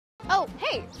Oh,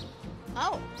 hey.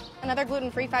 Oh, another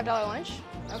gluten-free $5 lunch?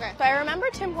 Okay. So I remember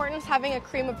Tim Hortons having a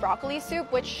cream of broccoli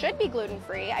soup, which should be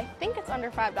gluten-free. I think it's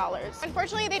under $5.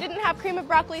 Unfortunately, they didn't have cream of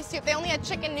broccoli soup. They only had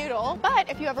chicken noodle. But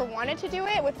if you ever wanted to do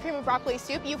it with cream of broccoli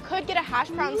soup, you could get a hash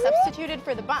brown substituted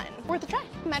for the bun. Worth a try.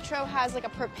 Metro has like a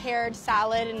prepared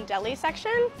salad and deli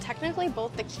section. Technically,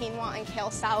 both the quinoa and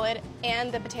kale salad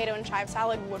and the potato and chive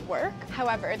salad would work.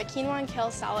 However, the quinoa and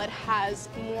kale salad has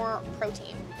more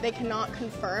protein. They cannot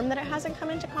confirm that it hasn't come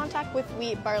into contact with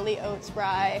wheat, barley, oats,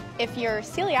 rye. If you're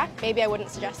celiac, maybe I wouldn't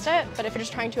suggest it, but if you're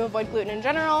just trying to avoid gluten in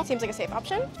general, seems like a safe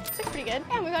option. It's pretty good.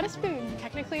 And we got a spoon.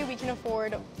 Technically, we can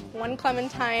afford 1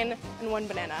 clementine and 1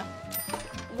 banana.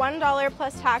 $1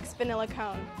 plus tax vanilla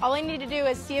cone. All I need to do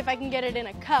is see if I can get it in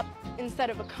a cup instead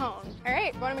of a cone. All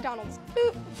right, going to McDonald's.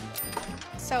 Boop.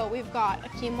 So we've got a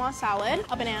quinoa salad,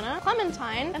 a banana,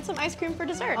 clementine, and some ice cream for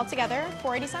dessert. Altogether,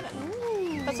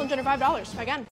 $4.87. That's $105, again.